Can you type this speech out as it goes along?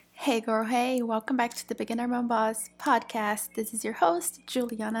Hey girl, hey, welcome back to the Beginner Mom Boss podcast. This is your host,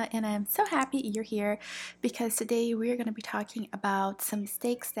 Juliana, and I'm so happy you're here because today we're going to be talking about some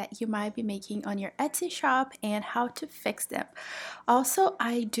mistakes that you might be making on your Etsy shop and how to fix them. Also,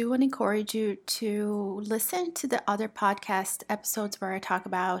 I do want to encourage you to listen to the other podcast episodes where I talk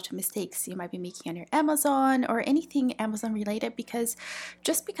about mistakes you might be making on your Amazon or anything Amazon related, because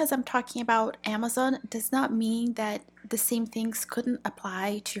just because I'm talking about Amazon does not mean that the same things couldn't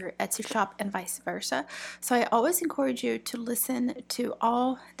apply to your Etsy shop and vice versa. So I always encourage you to listen to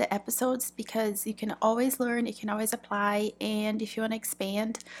all the episodes because you can always learn, you can always apply, and if you want to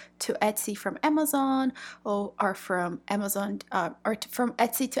expand to Etsy from Amazon or from Amazon from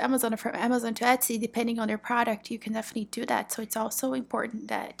Etsy to Amazon or from Amazon to Etsy, depending on your product, you can definitely do that. So it's also important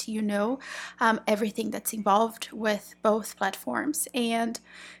that you know everything that's involved with both platforms. And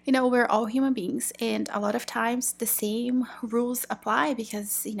we're all human beings, and a lot of times the same rules apply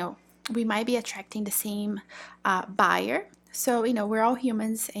because we might be attracting the same buyer. So, we're all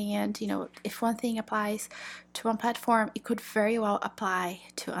humans, and, if one thing applies to one platform, it could very well apply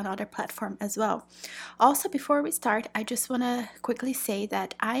to another platform as well. Also, before we start, I just want to quickly say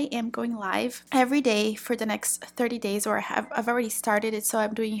that I am going live every day for the next 30 days, or I've already started it. So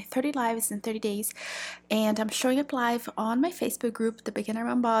I'm doing 30 lives in 30 days, and I'm showing up live on my Facebook group, the Beginner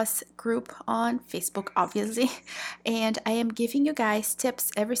Mom Boss group on Facebook, obviously. And I am giving you guys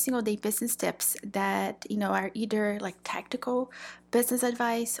tips every single day, business tips that are either like tactical business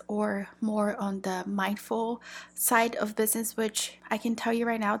advice or more on the mindful side of business, which I can tell you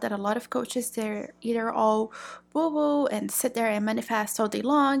right now that a lot of coaches, they're either all woo-woo and sit there and manifest all day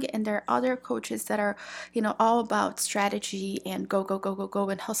long, and there are other coaches that are all about strategy and go go go go go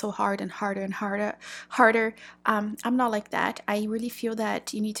and hustle hard and harder and harder. I'm not like that. I really feel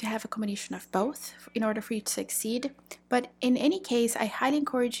that you need to have a combination of both in order for you to succeed. But in any case, I highly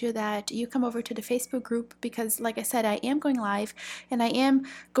encourage you that you come over to the Facebook group because, like I said, I am going live and I am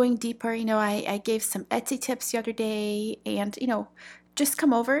going deeper. I gave some Etsy tips the other day, and just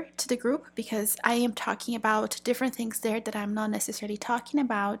come over to the group because I am talking about different things there that I'm not necessarily talking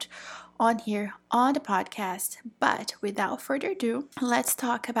about on here on the podcast. But without further ado, let's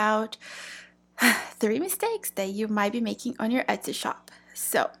talk about 3 mistakes that you might be making on your Etsy shop.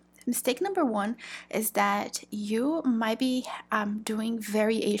 So, mistake number 1 is that you might be doing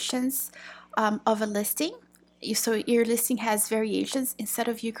variations of a listing. So your listing has variations instead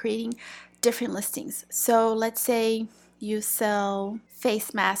of you creating different listings. So let's say you sell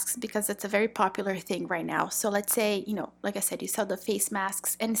face masks because it's a very popular thing right now. So let's say, like I said, you sell the face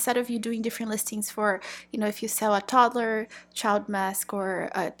masks, and instead of you doing different listings for, if you sell a toddler child mask or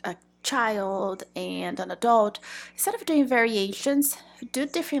a child and an adult, instead of doing variations, do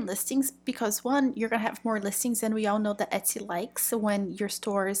different listings, because one, you're gonna have more listings, and we all know that Etsy likes when your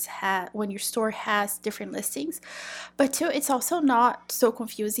store has different listings. But two, it's also not so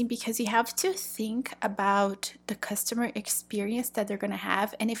confusing because you have to think about the customer experience that they're gonna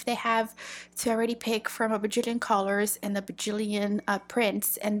have, and if they have to already pick from a bajillion colors and a bajillion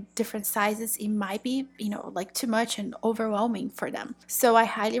prints and different sizes, it might be like too much and overwhelming for them. So I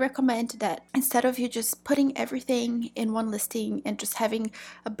highly recommend that instead of you just putting everything in one listing and just having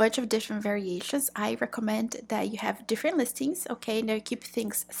a bunch of different variations, I recommend that you have different listings. Okay, now keep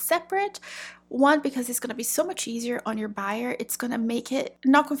things separate. One, because it's going to be so much easier on your buyer. It's going to make it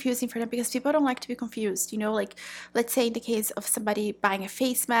not confusing for them, because people don't like to be confused. Like, let's say in the case of somebody buying a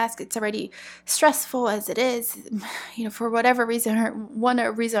face mask, it's already stressful as it is, for whatever reason, or one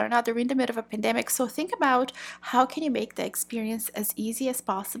reason or another. We're in the middle of a pandemic. So think about how can you make the experience as easy as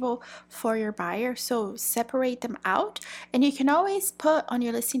possible for your buyer. So separate them out, and you can always put on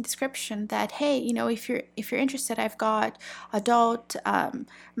your listing description that, hey, if you're interested, I've got adult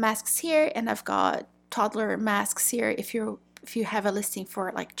masks here, and I've got toddler masks here if you have a listing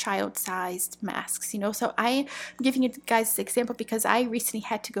for like child-sized masks. So I'm giving you guys this example because I recently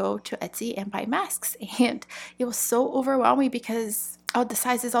had to go to Etsy and buy masks, and it was so overwhelming because all the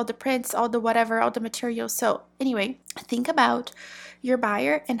sizes, all the prints, all the whatever, all the materials. So anyway, think about your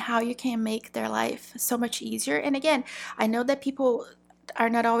buyer and how you can make their life so much easier. And again, I know that people are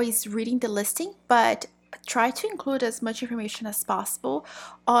not always reading the listing, but try to include as much information as possible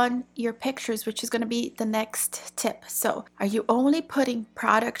on your pictures, which is going to be the next tip. So are you only putting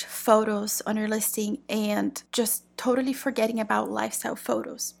product photos on your listing and just totally forgetting about lifestyle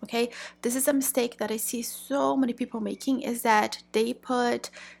photos? Okay, this is a mistake that I see so many people making, is that they put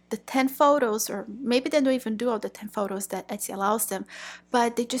the 10 photos, or maybe they don't even do all the 10 photos that Etsy allows them,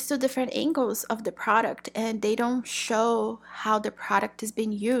 but they just do different angles of the product, and they don't show how the product is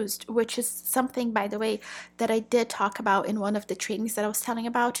being used, which is something, by the way, that I did talk about in one of the trainings that I was telling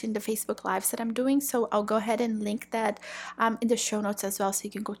about in the Facebook Lives that I'm doing. So I'll go ahead and link that in the show notes as well, so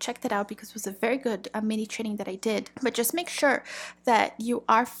you can go check that out, because it was a very good mini training that I did. But just make sure that you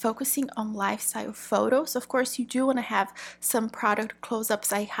are focusing on lifestyle photos. Of course, you do want to have some product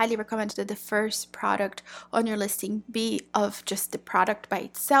close-ups. I highly recommend that the first product on your listing be of just the product by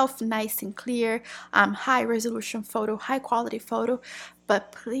itself, nice and clear, high resolution photo, high quality photo.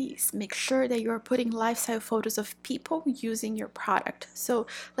 But please make sure that you're putting lifestyle photos of people using your product. So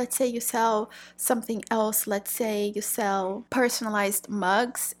let's say you sell something else. Let's say you sell personalized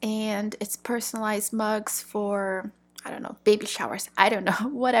mugs, and it's personalized mugs for, I don't know, baby showers. I don't know,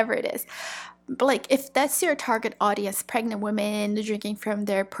 whatever it is. But like, if that's your target audience, pregnant women drinking from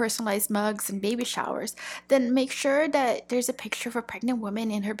their personalized mugs and baby showers, then make sure that there's a picture of a pregnant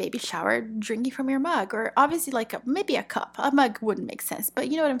woman in her baby shower drinking from your mug. Or obviously, like maybe a cup. A mug wouldn't make sense, but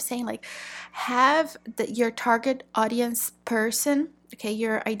you know what I'm saying? Like, have your target audience person, okay,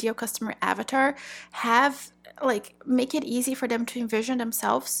 your ideal customer avatar, make it easy for them to envision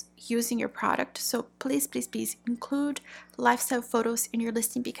themselves using your product. So please, please, please include lifestyle photos in your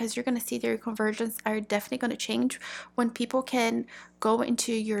listing, because you're going to see their conversions are definitely going to change when people can go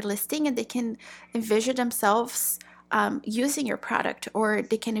into your listing and they can envision themselves using your product, or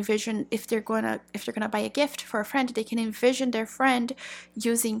they can envision, if they're gonna buy a gift for a friend, they can envision their friend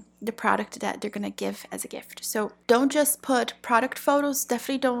using the product that they're gonna give as a gift. So don't just put product photos.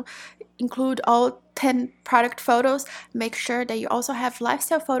 Definitely don't include all 10 product photos. Make sure that you also have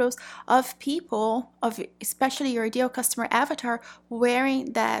lifestyle photos of people, of especially your ideal customer avatar,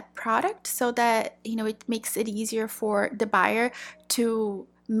 wearing that product, so that it makes it easier for the buyer to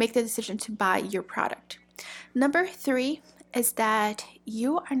make the decision to buy your product. Number 3 is that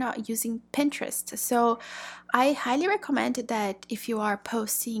you are not using Pinterest. So I highly recommend that if you are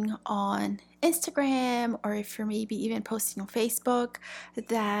posting on Instagram, or if you're maybe even posting on Facebook,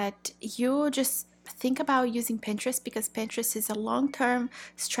 that you just think about using Pinterest, because Pinterest is a long-term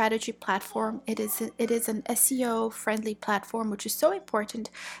strategy platform. It is an SEO friendly platform, which is so important,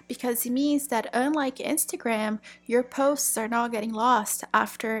 because it means that unlike Instagram, your posts are not getting lost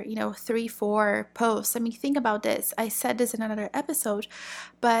after 3-4 posts. I mean, think about this. I said this in another episode,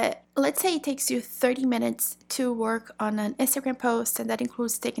 but let's say it takes you 30 minutes to work on an Instagram post, and that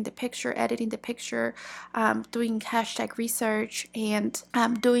includes taking the picture, editing the picture, doing hashtag research, and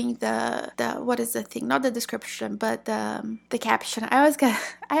doing the what is the thing? Not the description, but the caption. I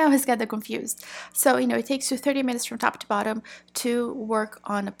always get confused. So it takes you 30 minutes from top to bottom to work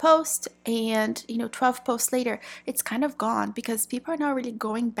on a post, and 12 posts later, it's kind of gone, because people are not really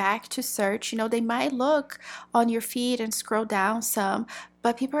going back to search. They might look on your feed and scroll down some,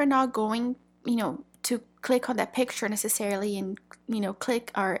 but people are not going, to click on that picture necessarily, and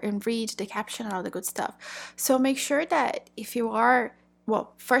click and read the caption and all the good stuff. So make sure that if you are,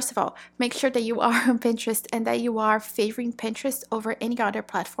 well, first of all, make sure that you are on Pinterest, and that you are favoring Pinterest over any other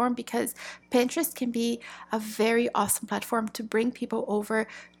platform, because Pinterest can be a very awesome platform to bring people over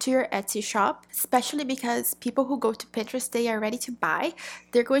to your Etsy shop, especially because people who go to Pinterest, they are ready to buy.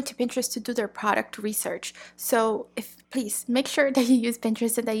 They're going to Pinterest to do their product research. So please make sure that you use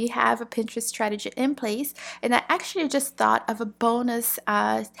Pinterest, and that you have a Pinterest strategy in place. And I actually just thought of a bonus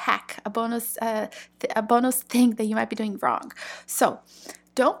hack, a bonus thing that you might be doing wrong. So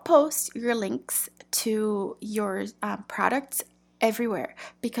don't post your links to your products everywhere,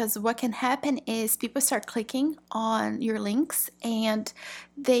 because what can happen is people start clicking on your links, and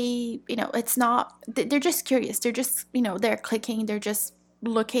they, it's not, they're just curious. They're just, they're clicking, they're just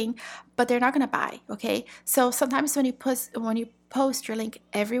looking, but they're not going to buy. Okay, so sometimes when you post your link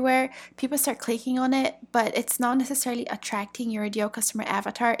everywhere, people start clicking on it, but it's not necessarily attracting your ideal customer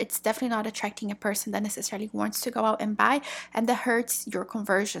avatar. It's definitely not attracting a person that necessarily wants to go out and buy, and that hurts your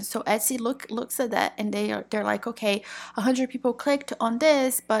conversion. So Etsy looks at that, and they're like, okay, 100 people clicked on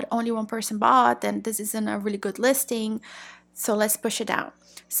this, but only one person bought, then this isn't a really good listing, so let's push it down.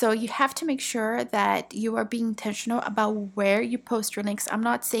 So you have to make sure that you are being intentional about where you post your links. I'm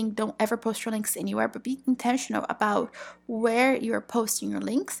not saying don't ever post your links anywhere, but be intentional about where you're posting your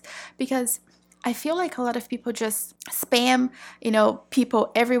links, because I feel like a lot of people just spam,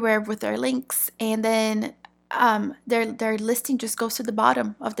 people everywhere with their links, and then their listing just goes to the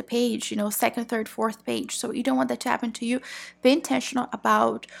bottom of the page, second, third, fourth page. So you don't want that to happen to you. Be intentional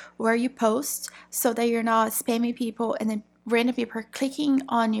about where you post, so that you're not spamming people and then random people clicking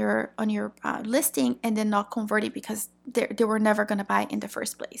on your listing and then not converting because they were never going to buy in the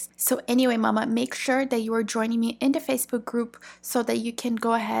first place. So anyway, mama, make sure that you are joining me in the Facebook group so that you can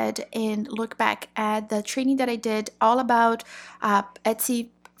go ahead and look back at the training that I did all about Etsy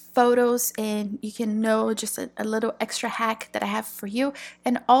photos, and you can know just a little extra hack that I have for you.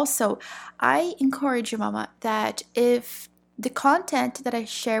 And also, I encourage you, mama, that if the content that I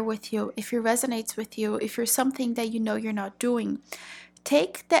share with you, if it resonates with you, if you're something that you know you're not doing,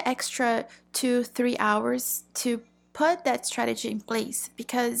 take the extra 2-3 hours to put that strategy in place,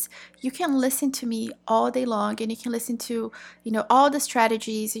 because you can listen to me all day long and you can listen to all the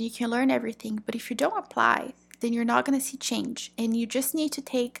strategies and you can learn everything, but if you don't apply, then you're not going to see change. And you just need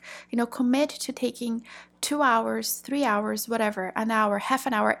to commit to taking 2 hours, 3 hours, whatever, an hour, half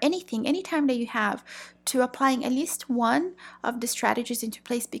an hour, anytime that you have, to applying at least one of the strategies into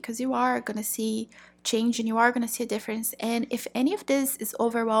place, because you are going to see change and you are going to see a difference. And if any of this is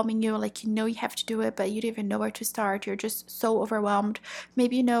overwhelming you, like you have to do it but you don't even know where to start, you're just so overwhelmed,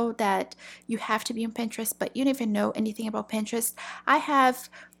 maybe you know that you have to be on Pinterest but you don't even know anything about Pinterest, I have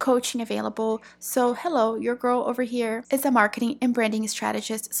coaching available. So hello, your girl over here is a marketing and branding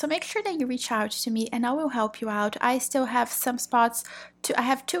strategist, so make sure that you reach out to me and I will help you out. I still have some spots I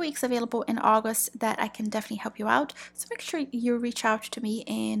have 2 weeks available in August that I can definitely help you out. So make sure you reach out to me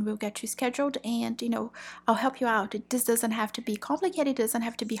and we'll get you scheduled, and I'll help you out. This doesn't have to be complicated, it doesn't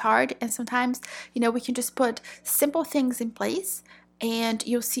have to be hard, and sometimes we can just put simple things in place and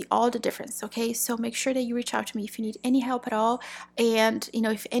you'll see all the difference. Okay, so make sure that you reach out to me if you need any help at all. And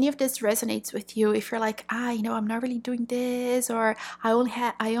if any of this resonates with you, if you're like, I'm not really doing this, or I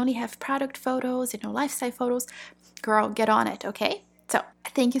only have product photos, lifestyle photos, girl, get on it. Okay, so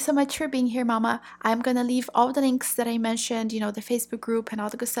thank you so much for being here, mama. I'm gonna leave all the links that I mentioned, the Facebook group and all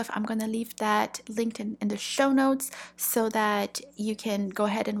the good stuff. I'm gonna leave that linked in the show notes so that you can go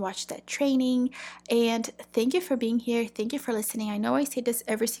ahead and watch that training. And thank you for being here. Thank you for listening. I know I say this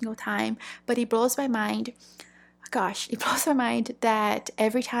every single time, but it blows my mind. Gosh, it blows my mind that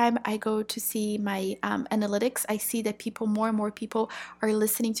every time I go to see my analytics, I see that more and more people are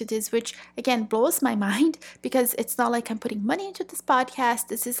listening to this, which again blows my mind, because it's not like I'm putting money into this podcast.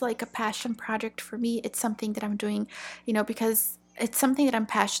 This is like a passion project for me. It's something that I'm doing, because it's something that I'm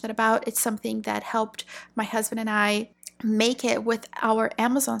passionate about. It's something that helped my husband and I make it with our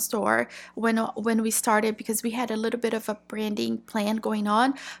Amazon store when we started, because we had a little bit of a branding plan going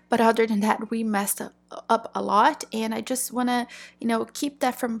on, but other than that we messed up a lot, and I just want to keep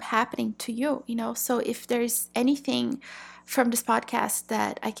that from happening to you. So if there's anything from this podcast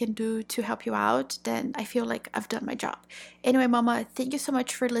that I can do to help you out, then I feel like I've done my job. Anyway, mama, thank you so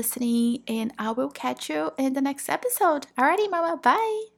much for listening, and I will catch you in the next episode. Alrighty, mama, bye.